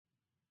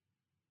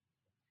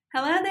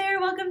Hello there,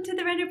 welcome to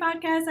the Render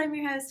Podcast. I'm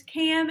your host,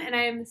 Cam, and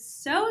I am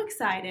so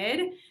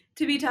excited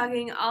to be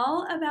talking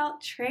all about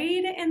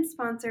trade and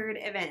sponsored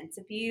events.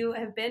 If you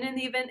have been in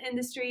the event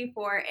industry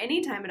for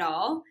any time at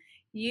all,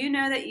 you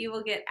know that you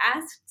will get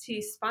asked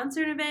to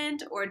sponsor an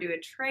event or do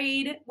a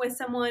trade with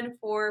someone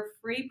for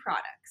free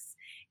products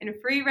and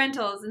free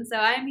rentals. And so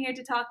I'm here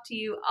to talk to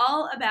you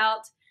all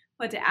about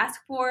what to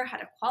ask for, how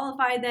to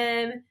qualify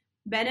them,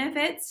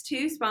 benefits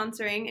to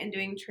sponsoring and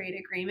doing trade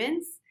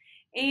agreements,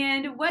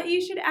 and what you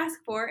should ask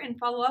for and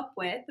follow up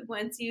with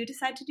once you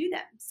decide to do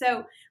them.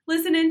 So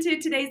listen into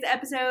today's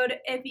episode.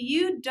 If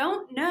you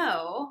don't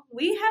know,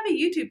 we have a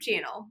YouTube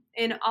channel,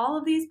 and all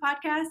of these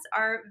podcasts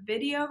are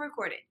video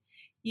recorded.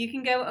 You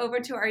can go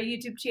over to our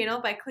YouTube channel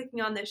by clicking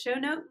on the show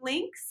note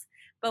links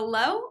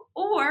below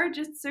or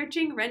just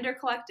searching Render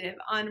Collective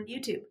on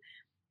YouTube.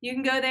 You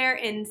can go there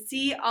and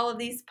see all of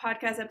these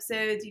podcast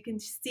episodes. You can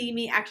see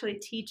me actually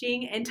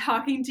teaching and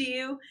talking to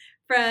you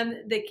from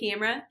the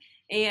camera,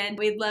 and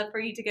we'd love for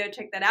you to go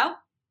check that out.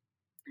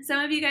 Some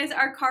of you guys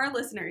are car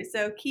listeners,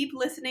 so keep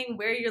listening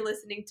where you're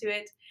listening to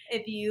it.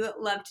 If you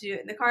love to do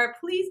it in the car,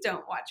 please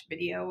don't watch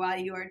video while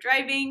you are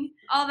driving.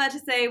 All that to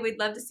say, we'd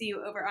love to see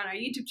you over on our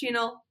YouTube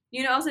channel.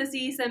 You can also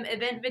see some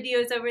event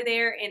videos over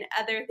there and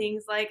other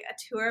things like a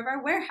tour of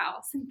our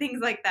warehouse and things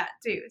like that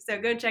too.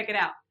 So go check it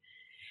out.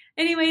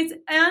 Anyways,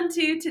 on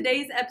to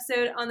today's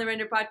episode on the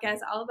Render Podcast,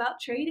 all about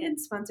trade and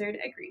sponsored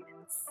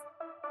agreements.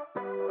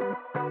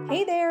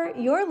 Hey there,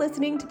 you're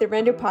listening to the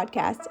Render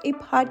Podcast, a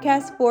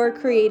podcast for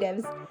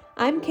creatives.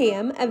 I'm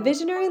Cam, a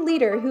visionary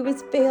leader who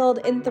has failed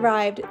and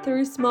thrived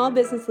through small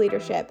business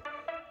leadership.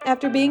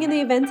 After being in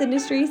the events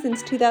industry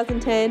since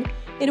 2010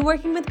 and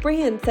working with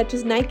brands such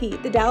as Nike,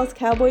 the Dallas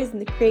Cowboys,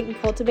 and the Create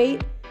and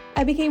Cultivate,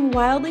 I became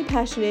wildly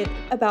passionate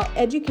about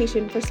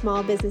education for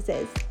small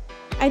businesses.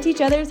 I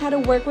teach others how to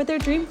work with their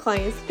dream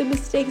clients, the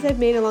mistakes I've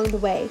made along the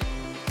way.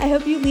 I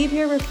hope you leave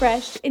here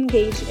refreshed,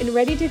 engaged, and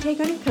ready to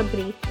take on your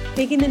company,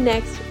 making the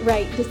next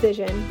right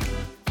decision.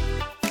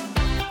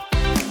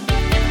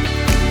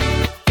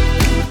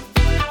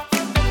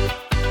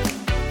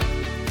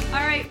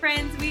 All right,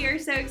 friends, we are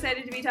so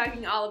excited to be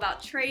talking all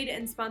about trade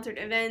and sponsored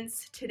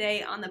events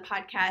today on the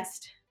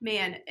podcast.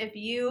 Man, if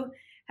you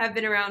have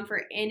been around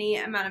for any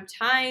amount of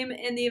time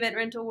in the event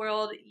rental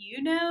world,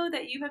 you know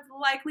that you have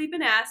likely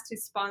been asked to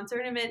sponsor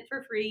an event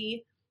for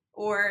free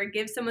or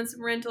give someone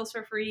some rentals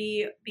for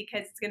free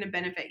because it's going to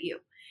benefit you.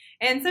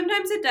 And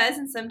sometimes it does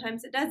and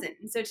sometimes it doesn't.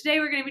 And so today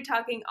we're going to be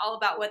talking all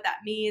about what that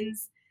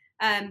means.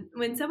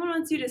 When someone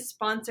wants you to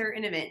sponsor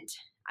an event,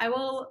 I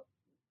will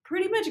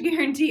pretty much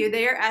guarantee you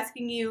they are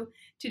asking you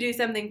to do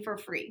something for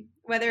free,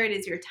 whether it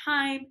is your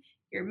time,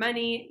 your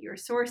money, your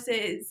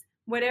sources,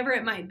 whatever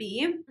it might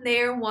be.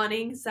 They are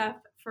wanting stuff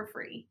for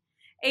free.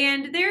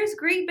 And there's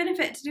great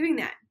benefit to doing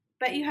that,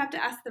 but you have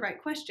to ask the right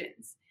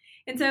questions.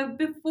 And so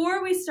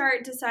before we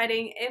start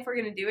deciding if we're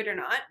going to do it or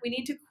not, we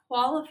need to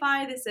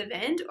qualify this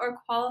event or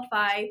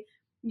qualify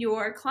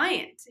your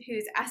client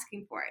who's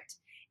asking for it.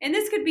 And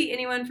this could be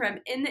anyone from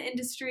in the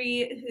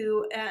industry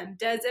who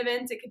does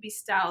events. It could be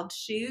styled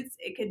shoots.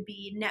 It could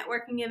be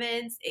networking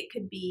events. It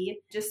could be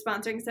just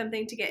sponsoring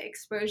something to get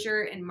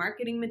exposure and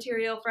marketing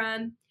material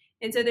from.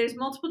 And so there's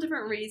multiple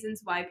different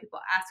reasons why people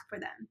ask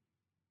for them.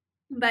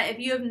 But if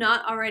you have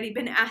not already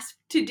been asked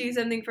to do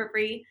something for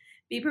free,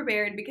 be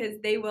prepared because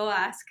they will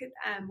ask.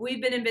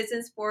 We've been in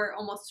business for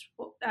almost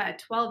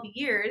 12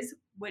 years,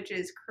 which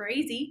is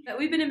crazy. But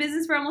we've been in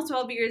business for almost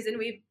 12 years and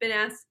we've been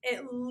asked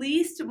at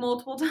least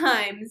multiple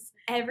times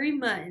every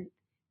month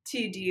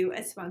to do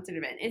a sponsored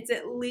event. It's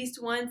at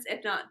least once,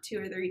 if not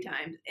 2 or 3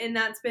 times. And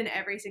that's been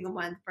every single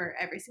month for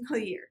every single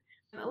year.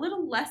 A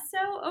little less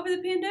so over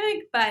the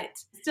pandemic, but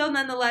still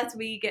nonetheless,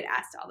 we get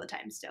asked all the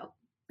time still.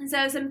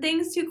 So some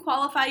things to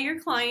qualify your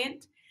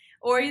client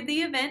or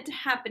the event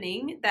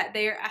happening that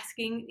they are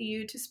asking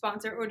you to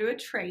sponsor or do a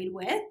trade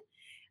with.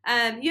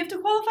 You have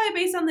to qualify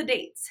based on the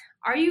dates.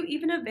 Are you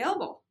even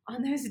available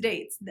on those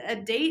dates? A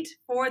date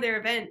for their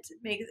event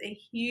makes a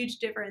huge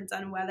difference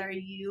on whether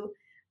you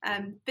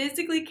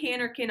physically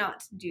can or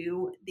cannot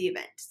do the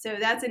event. So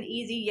that's an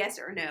easy yes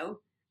or no.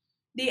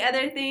 The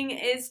other thing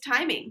is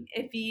timing.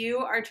 If you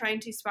are trying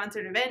to sponsor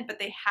an event, but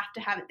they have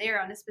to have it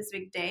there on a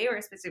specific day or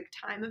a specific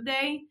time of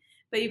day,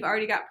 but you've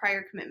already got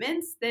prior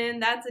commitments, then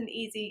that's an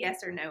easy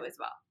yes or no as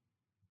well.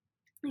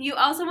 You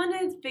also want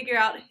to figure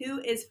out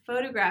who is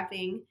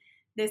photographing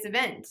this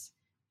event.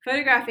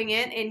 Photographing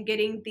it and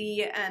getting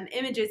the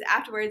images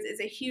afterwards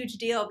is a huge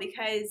deal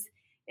because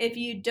if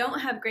you don't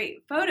have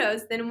great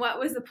photos, then what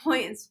was the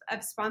point of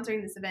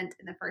sponsoring this event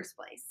in the first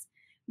place?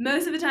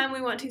 Most of the time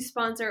we want to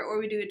sponsor or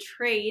we do a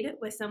trade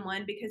with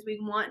someone because we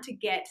want to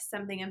get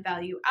something of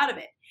value out of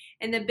it.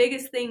 And the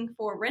biggest thing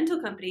for rental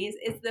companies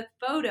is the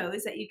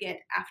photos that you get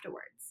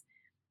afterwards.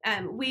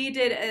 We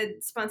did a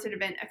sponsored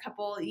event a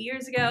couple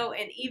years ago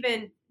and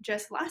even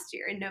just last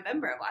year in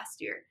November of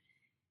last year.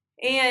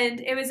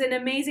 And it was an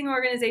amazing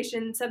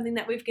organization, something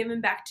that we've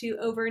given back to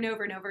over and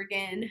over and over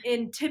again.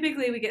 And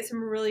typically we get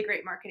some really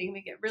great marketing.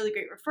 We get really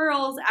great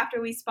referrals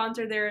after we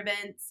sponsor their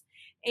events.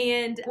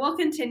 And we'll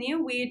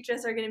continue. We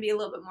just are going to be a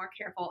little bit more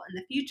careful in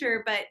the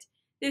future. But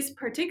this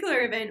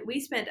particular event, we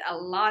spent a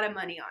lot of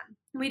money on.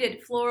 We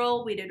did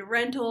floral, we did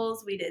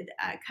rentals, we did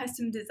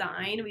custom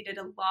design. We did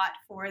a lot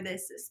for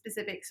this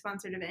specific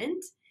sponsored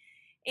event.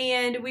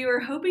 And we were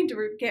hoping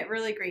to get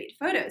really great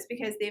photos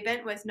because the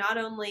event was not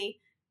only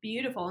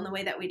beautiful in the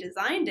way that we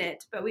designed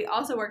it, but we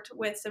also worked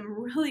with some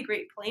really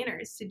great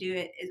planners to do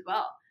it as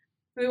well.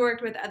 We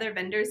worked with other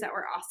vendors that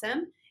were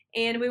awesome.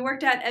 And we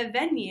worked at a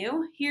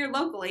venue here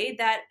locally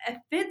that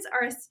fits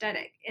our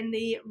aesthetic. And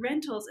the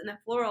rentals and the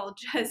floral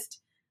just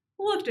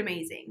looked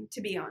amazing, to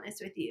be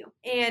honest with you.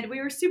 And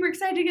we were super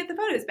excited to get the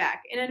photos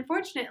back. And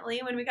unfortunately,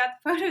 when we got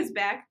the photos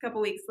back a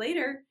couple weeks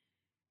later,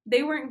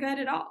 they weren't good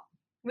at all.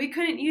 We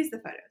couldn't use the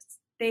photos.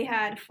 They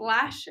had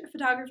flash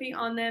photography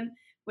on them,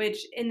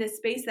 which in the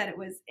space that it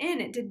was in,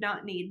 it did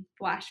not need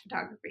flash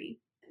photography.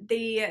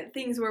 The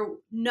things were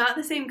not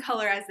the same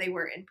color as they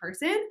were in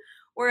person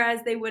or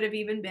as they would have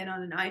even been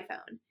on an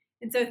iPhone.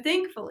 And so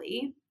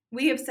thankfully,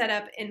 we have set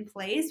up in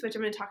place, which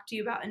I'm going to talk to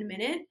you about in a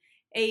minute,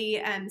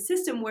 a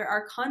system where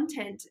our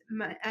content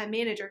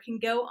manager can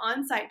go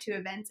on site to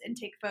events and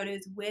take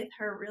photos with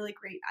her really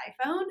great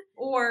iPhone.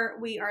 Or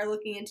we are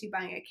looking into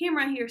buying a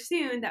camera here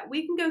soon that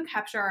we can go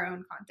capture our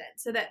own content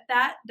so that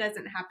that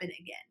doesn't happen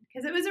again,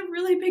 because it was a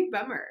really big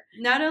bummer.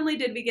 Not only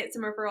did we get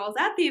some referrals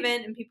at the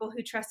event and people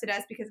who trusted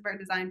us because of our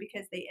design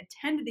because they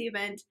attended the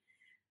event,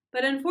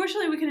 but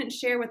unfortunately we couldn't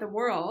share with the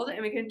world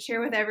and we couldn't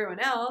share with everyone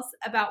else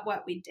about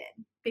what we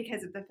did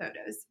because of the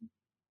photos.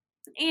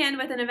 And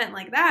with an event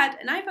like that,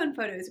 an iPhone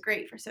photo is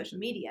great for social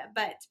media,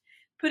 but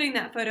putting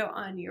that photo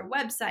on your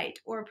website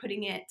or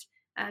putting it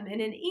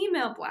in an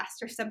email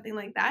blast or something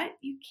like that,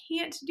 you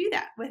can't do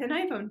that with an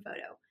iPhone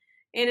photo.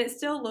 And it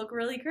still look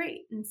really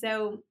great. And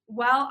so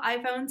while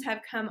iPhones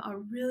have come a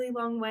really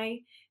long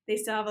way, they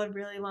still have a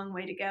really long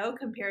way to go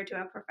compared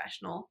to a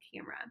professional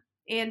camera.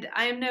 And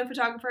I am no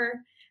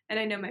photographer, and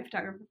I know my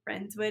photographer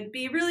friends would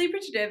be really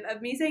appreciative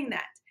of me saying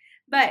that.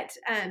 But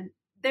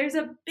there's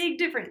a big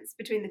difference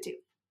between the two,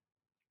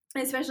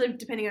 especially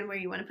depending on where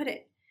you want to put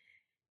it.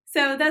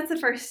 So that's the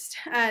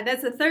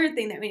third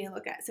thing that we need to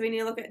look at. So we need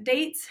to look at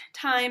dates,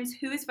 times,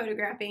 who is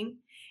photographing,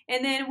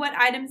 and then what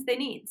items they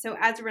need. So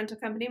as a rental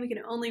company, we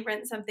can only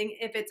rent something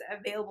if it's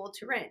available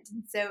to rent.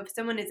 And so if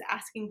someone is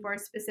asking for a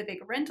specific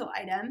rental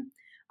item,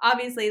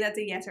 obviously that's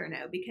a yes or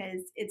no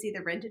because it's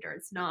either rented or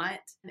it's not.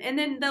 And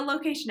then the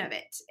location of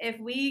it. If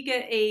we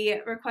get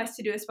a request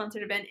to do a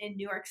sponsored event in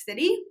New York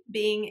City,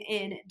 being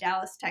in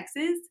Dallas,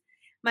 Texas,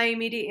 my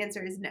immediate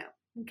answer is no,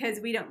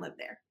 because we don't live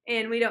there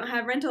and we don't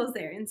have rentals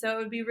there. And so it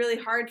would be really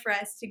hard for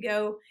us to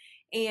go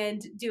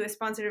and do a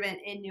sponsored event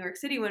in New York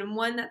City when,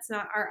 one, that's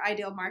not our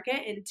ideal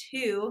market, and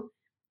two,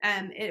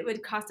 it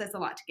would cost us a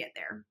lot to get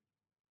there.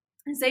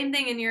 And same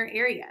thing in your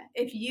area.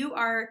 If you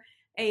are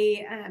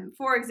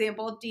for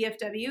example,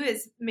 DFW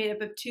is made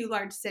up of two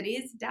large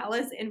cities,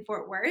 Dallas and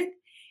Fort Worth.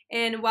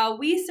 And while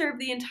we serve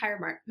the entire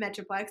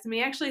Metroplex, and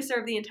we actually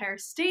serve the entire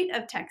state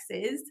of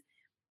Texas,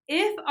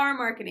 if our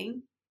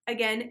marketing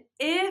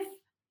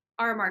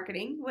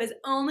was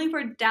only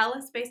for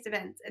Dallas-based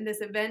events and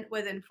this event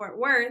was in Fort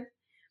Worth,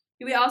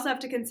 we also have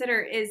to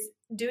consider, is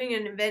doing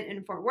an event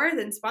in Fort Worth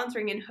and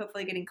sponsoring and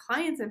hopefully getting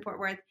clients in Fort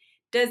Worth,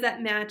 does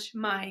that match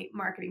my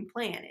marketing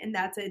plan? And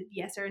that's a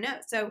yes or no.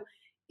 So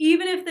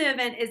even if the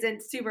event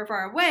isn't super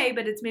far away,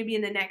 but it's maybe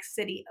in the next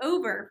city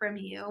over from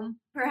you,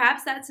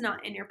 perhaps that's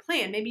not in your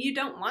plan. Maybe you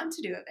don't want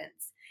to do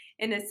events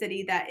in a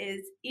city that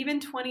is even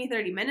 20,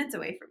 30 minutes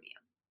away from you.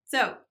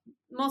 So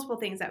multiple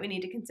things that we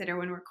need to consider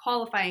when we're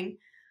qualifying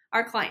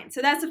our client.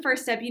 So that's the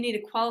first step. You need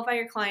to qualify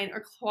your client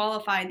or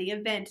qualify the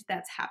event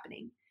that's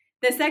happening.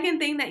 The second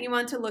thing that you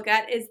want to look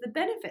at is the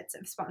benefits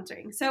of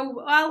sponsoring. So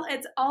while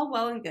it's all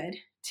well and good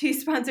to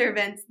sponsor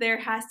events, there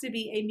has to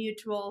be a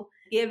mutual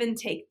give and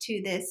take to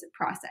this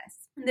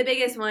process. The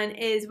biggest one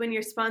is when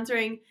you're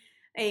sponsoring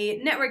a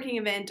networking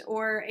event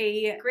or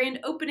a grand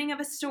opening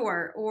of a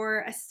store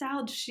or a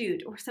styled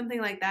shoot or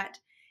something like that.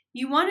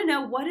 You want to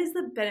know, what is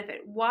the benefit?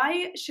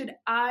 Why should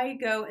I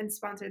go and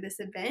sponsor this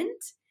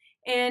event?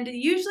 And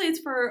usually it's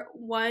for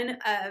one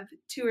of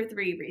two or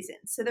three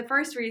reasons. So the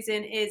first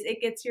reason is it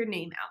gets your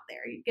name out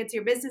there. It gets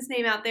your business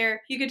name out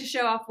there. You get to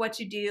show off what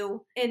you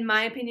do. In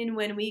my opinion,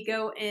 when we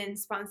go and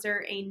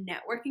sponsor a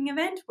networking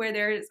event where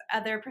there's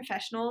other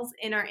professionals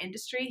in our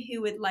industry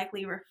who would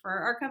likely refer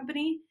our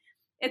company,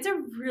 it's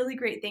a really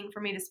great thing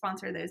for me to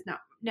sponsor those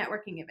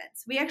networking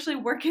events. We actually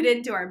work it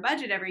into our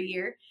budget every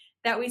year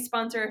that we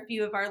sponsor a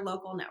few of our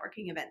local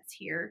networking events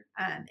here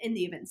in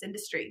the events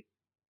industry.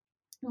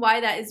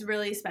 Why that is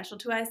really special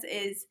to us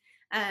is,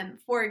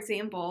 for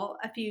example,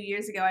 a few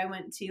years ago, I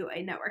went to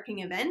a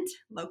networking event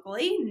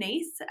locally,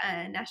 NACE,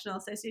 National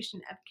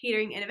Association of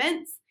Catering and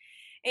Events.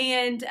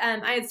 And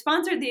I had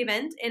sponsored the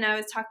event, and I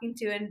was talking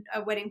to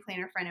a wedding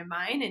planner friend of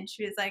mine, and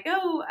she was like,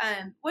 oh,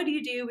 what do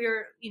you do? We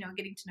were,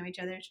 getting to know each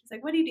other. She was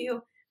like, what do you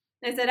do?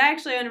 And I said, I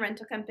actually own a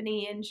rental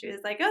company. And she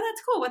was like, oh,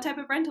 that's cool. What type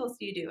of rentals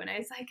do you do? And I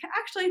was like,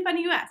 actually,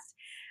 funny you asked.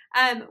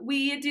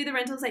 We do the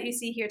rentals that you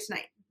see here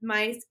tonight.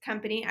 My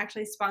company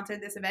actually sponsored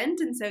this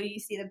event, and so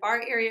you see the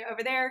bar area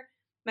over there.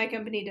 my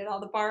company did all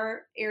the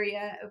bar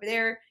area over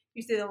there.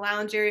 You see the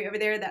lounge area over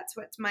there. That's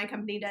what my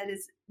company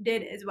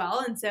did as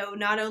well. And so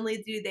not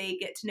only do they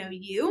get to know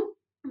you,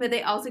 but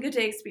they also get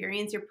to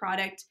experience your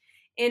product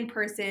in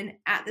person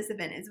at this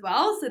event as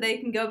well. So they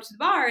can go up to the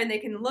bar and they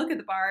can look at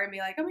the bar and be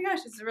like, oh my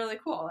gosh, this is really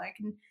cool. I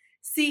can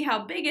see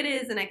how big it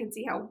is and I can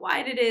see how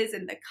wide it is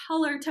and the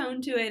color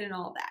tone to it and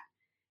all of that.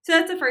 So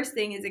that's the first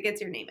thing, is it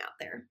gets your name out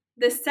there.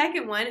 The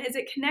second one is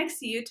it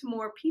connects you to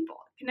more people.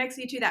 It connects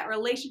you to that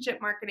relationship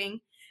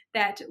marketing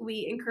that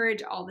we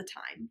encourage all the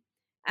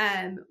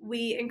time.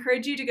 We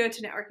encourage you to go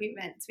to networking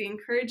events. We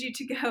encourage you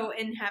to go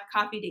and have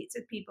coffee dates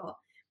with people.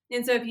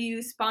 And so if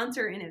you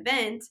sponsor an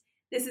event,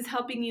 this is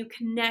helping you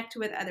connect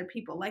with other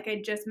people. Like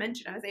I just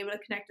mentioned, I was able to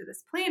connect with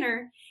this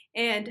planner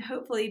and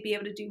hopefully be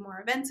able to do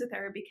more events with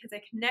her because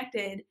I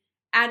connected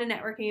at a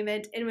networking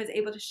event and was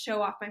able to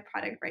show off my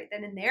product right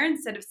then and there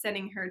instead of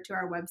sending her to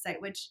our website,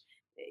 which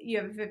you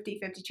have a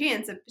 50-50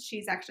 chance if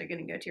she's actually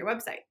going to go to your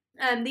website.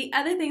 The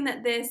other thing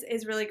that this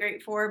is really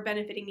great for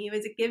benefiting you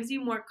is it gives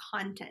you more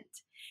content.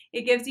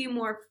 It gives you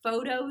more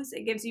photos.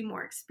 It gives you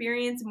more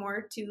experience,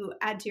 more to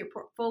add to your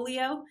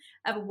portfolio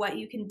of what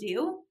you can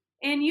do.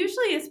 And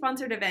usually a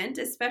sponsored event,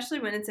 especially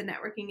when it's a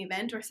networking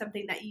event or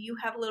something that you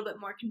have a little bit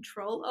more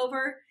control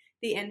over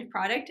the end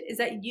product, is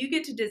that you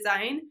get to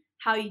design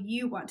how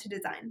you want to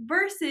design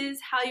versus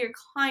how your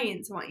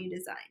clients want you to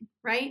design,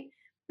 right?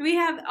 We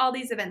have all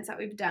these events that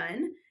we've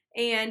done,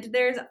 and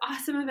there's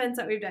awesome events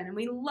that we've done, and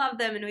we love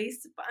them, and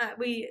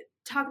we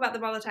talk about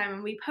them all the time,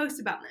 and we post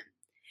about them.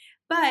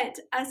 But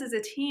us as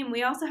a team,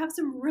 we also have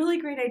some really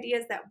great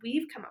ideas that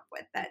we've come up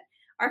with that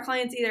our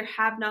clients either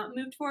have not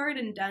moved forward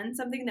and done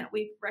something that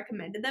we've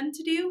recommended them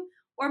to do,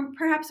 or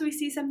perhaps we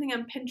see something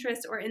on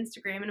Pinterest or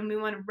Instagram and we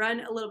want to run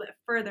a little bit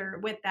further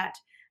with that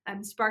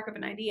spark of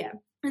an idea.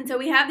 And so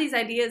we have these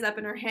ideas up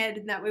in our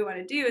head that we want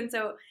to do. And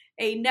so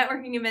a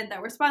networking event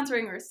that we're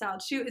sponsoring or a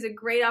styled shoot is a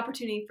great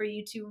opportunity for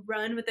you to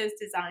run with those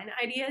design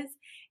ideas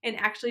and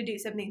actually do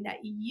something that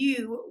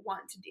you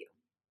want to do.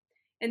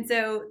 And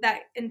so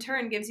that in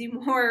turn gives you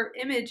more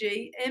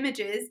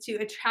images to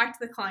attract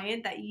the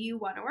client that you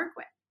want to work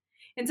with.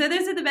 And so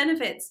those are the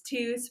benefits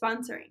to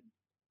sponsoring.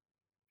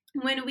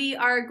 When we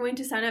are going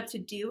to sign up to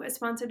do a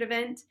sponsored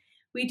event,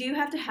 we do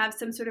have to have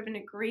some sort of an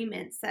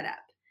agreement set up.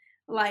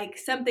 Like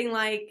something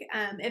like,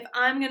 if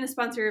I'm going to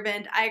sponsor an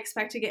event, I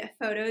expect to get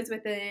photos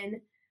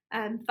within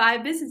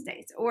 5 business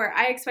days, or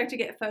I expect to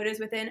get photos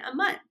within a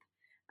month.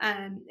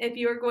 If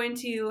you're going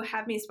to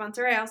have me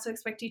sponsor, I also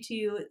expect you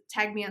to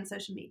tag me on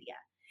social media.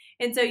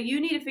 And so you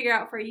need to figure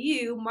out for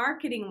you,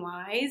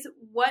 marketing-wise,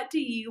 what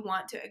do you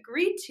want to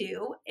agree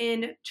to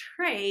in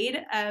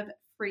trade of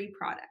free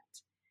product?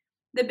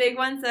 The big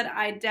ones that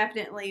I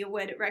definitely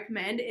would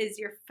recommend is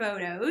your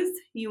photos.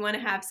 You want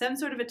to have some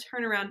sort of a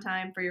turnaround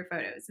time for your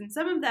photos. And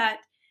some of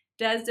that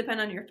does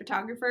depend on your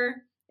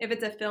photographer. If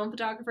it's a film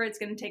photographer, it's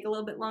going to take a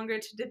little bit longer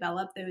to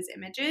develop those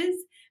images.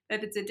 But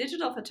if it's a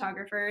digital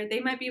photographer, they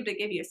might be able to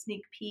give you a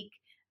sneak peek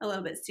a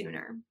little bit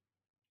sooner.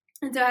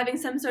 And so having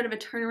some sort of a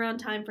turnaround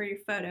time for your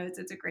photos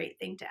is a great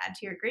thing to add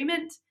to your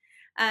agreement.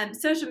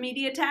 Social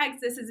media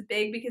tags, this is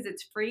big because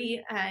it's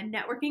free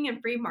networking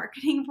and free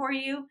marketing for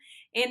you,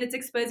 and it's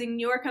exposing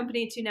your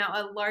company to now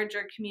a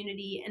larger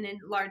community and a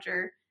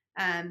larger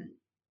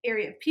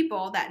area of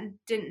people that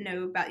didn't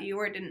know about you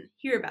or didn't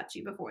hear about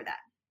you before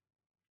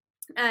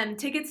that.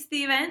 Tickets to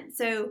the event,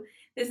 so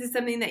this is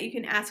something that you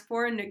can ask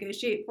for and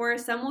negotiate for.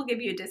 Some will give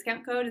you a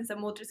discount code and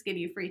some will just give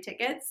you free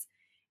tickets.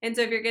 And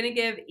so if you're going to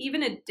give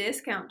even a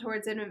discount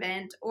towards an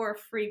event or a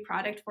free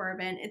product for an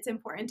event, it's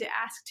important to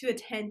ask to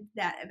attend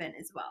that event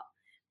as well,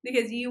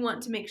 because you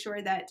want to make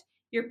sure that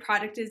your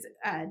product is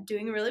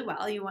doing really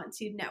well. You want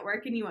to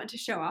network and you want to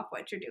show off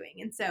what you're doing.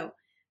 And so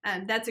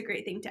that's a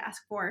great thing to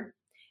ask for.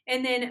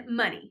 And then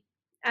money.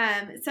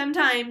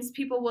 Sometimes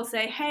people will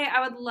say, hey,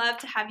 I would love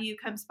to have you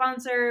come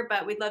sponsor,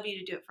 but we'd love you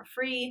to do it for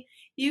free.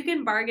 You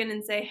can bargain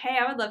and say, hey,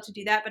 I would love to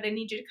do that, but I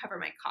need you to cover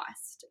my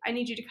cost. I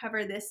need you to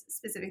cover this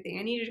specific thing.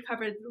 I need you to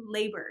cover the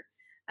labor.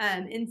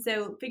 And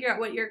so figure out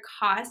what your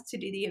cost to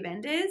do the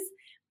event is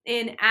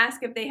and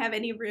ask if they have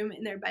any room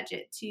in their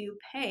budget to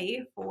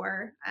pay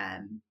for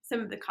some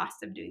of the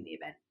cost of doing the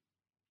event.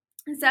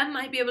 Some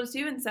might be able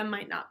to and some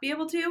might not be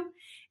able to.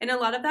 And a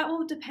lot of that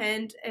will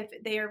depend if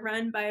they are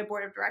run by a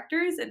board of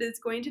directors. It is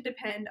going to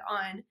depend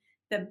on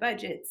the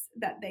budgets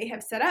that they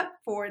have set up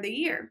for the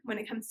year when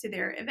it comes to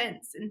their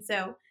events. And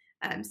so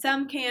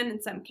some can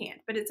and some can't,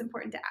 but it's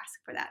important to ask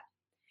for that.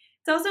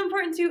 It's also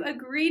important to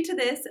agree to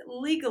this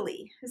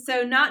legally.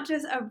 So not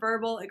just a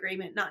verbal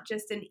agreement, not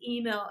just an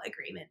email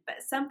agreement,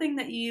 but something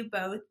that you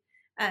both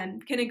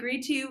can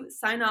agree to,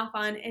 sign off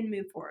on, and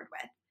move forward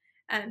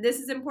with. This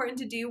is important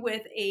to do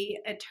with an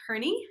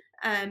attorney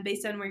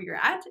based on where you're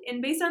at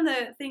and based on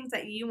the things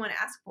that you want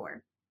to ask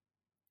for.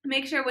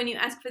 Make sure when you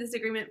ask for this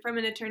agreement from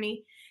an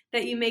attorney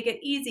that you make it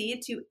easy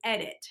to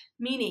edit,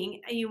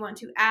 meaning you want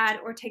to add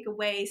or take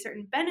away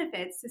certain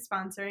benefits to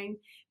sponsoring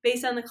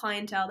based on the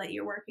clientele that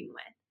you're working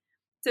with.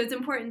 So it's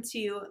important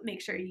to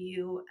make sure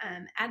you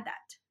add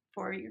that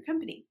for your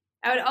company.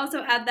 I would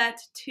also add that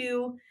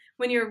to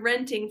when you're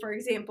renting, for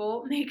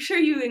example, make sure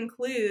you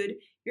include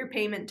your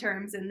payment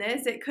terms in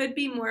this. It could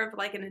be more of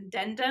like an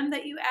addendum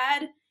that you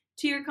add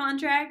to your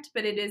contract,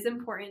 but it is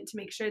important to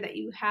make sure that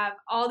you have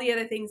all the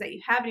other things that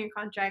you have in your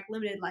contract: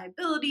 limited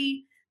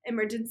liability,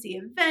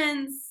 emergency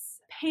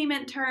events,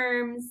 payment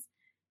terms,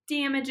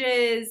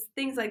 damages,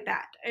 things like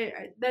that.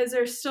 Those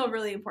are still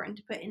really important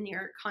to put in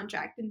your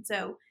contract. And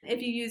so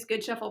if you use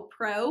Good Shuffle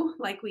Pro,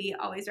 like we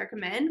always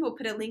recommend, we'll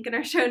put a link in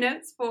our show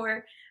notes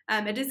for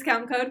a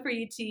discount code for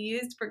you to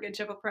use for Good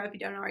Shuffle Pro if you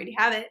don't already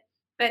have it.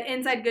 But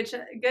inside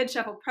Good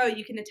Shuffle Pro,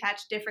 you can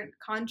attach different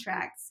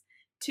contracts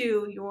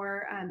to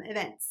your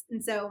events.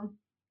 And so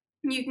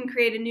you can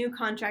create a new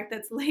contract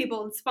that's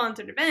labeled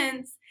sponsored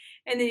events,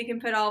 and then you can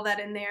put all that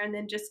in there and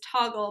then just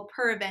toggle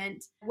per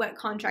event what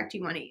contract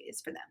you want to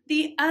use for them.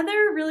 The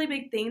other really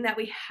big thing that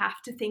we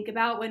have to think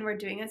about when we're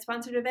doing a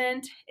sponsored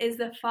event is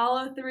the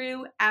follow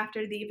through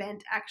after the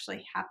event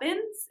actually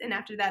happens and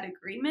after that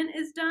agreement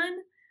is done.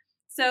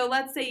 So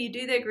let's say you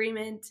do the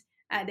agreement,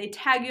 they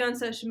tag you on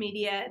social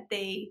media,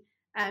 they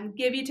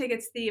give you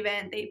tickets to the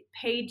event, they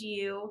paid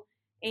you,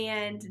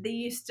 and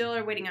you still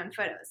are waiting on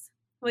photos.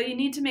 Well, you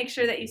need to make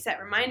sure that you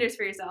set reminders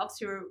for yourself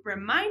to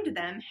remind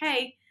them,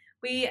 hey,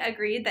 we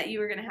agreed that you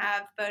were going to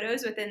have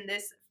photos within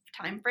this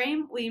time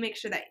frame. Will you make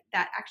sure that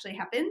that actually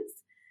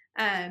happens?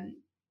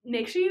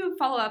 Make sure you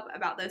follow up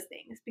about those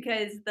things,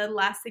 because the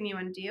last thing you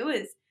want to do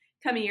is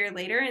come a year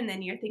later and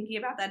then you're thinking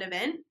about that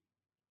event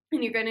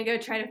and you're going to go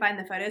try to find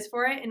the photos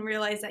for it and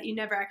realize that you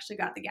never actually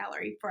got the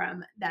gallery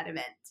from that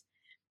event.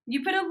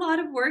 You put a lot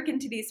of work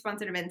into these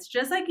sponsored events,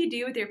 just like you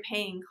do with your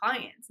paying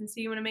clients. And so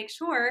you want to make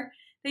sure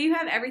that you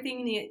have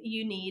everything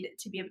you need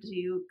to be able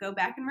to go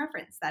back and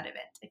reference that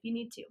event if you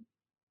need to.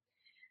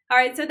 All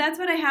right, so that's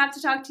what I have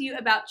to talk to you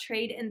about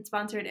trade and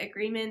sponsored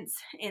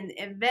agreements and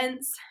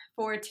events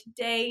for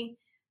today.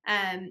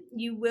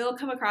 You will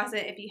come across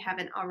it if you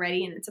haven't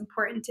already, and it's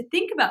important to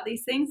think about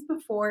these things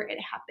before it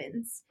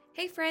happens.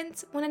 Hey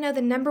friends, want to know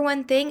the number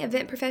one thing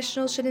event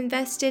professionals should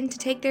invest in to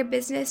take their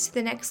business to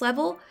the next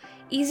level?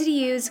 Easy to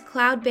use,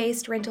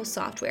 cloud-based rental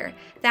software.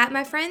 That,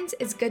 my friends,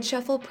 is Good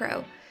Shuffle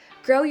Pro.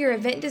 Grow your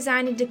event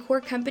design and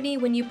decor company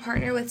when you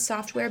partner with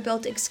software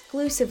built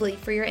exclusively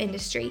for your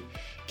industry.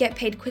 Get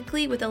paid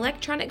quickly with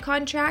electronic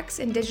contracts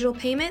and digital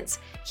payments,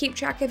 keep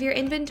track of your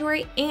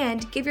inventory,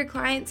 and give your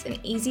clients an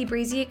easy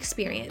breezy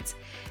experience.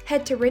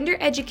 Head to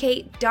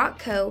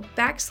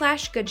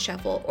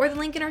rendereducate.co/GoodShuffle or the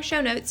link in our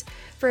show notes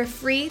for a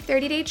free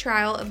 30-day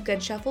trial of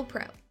Good Shuffle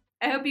Pro.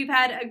 I hope you've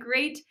had a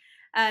great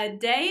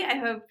day. I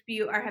hope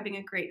you are having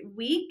a great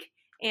week.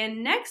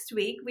 And next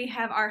week, we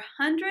have our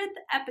 100th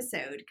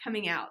episode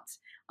coming out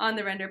on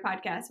the Render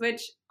Podcast,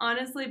 which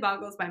honestly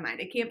boggles my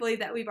mind. I can't believe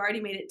that we've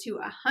already made it to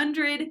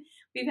 100.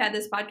 We've had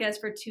this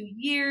podcast for 2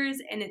 years,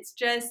 and it's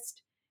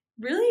just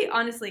really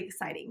honestly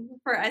exciting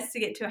for us to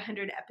get to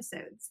 100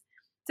 episodes.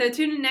 So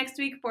tune in next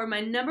week for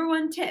my number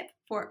one tip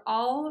for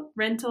all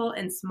rental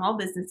and small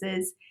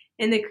businesses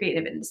in the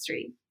creative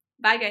industry.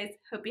 Bye, guys.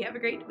 Hope you have a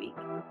great week.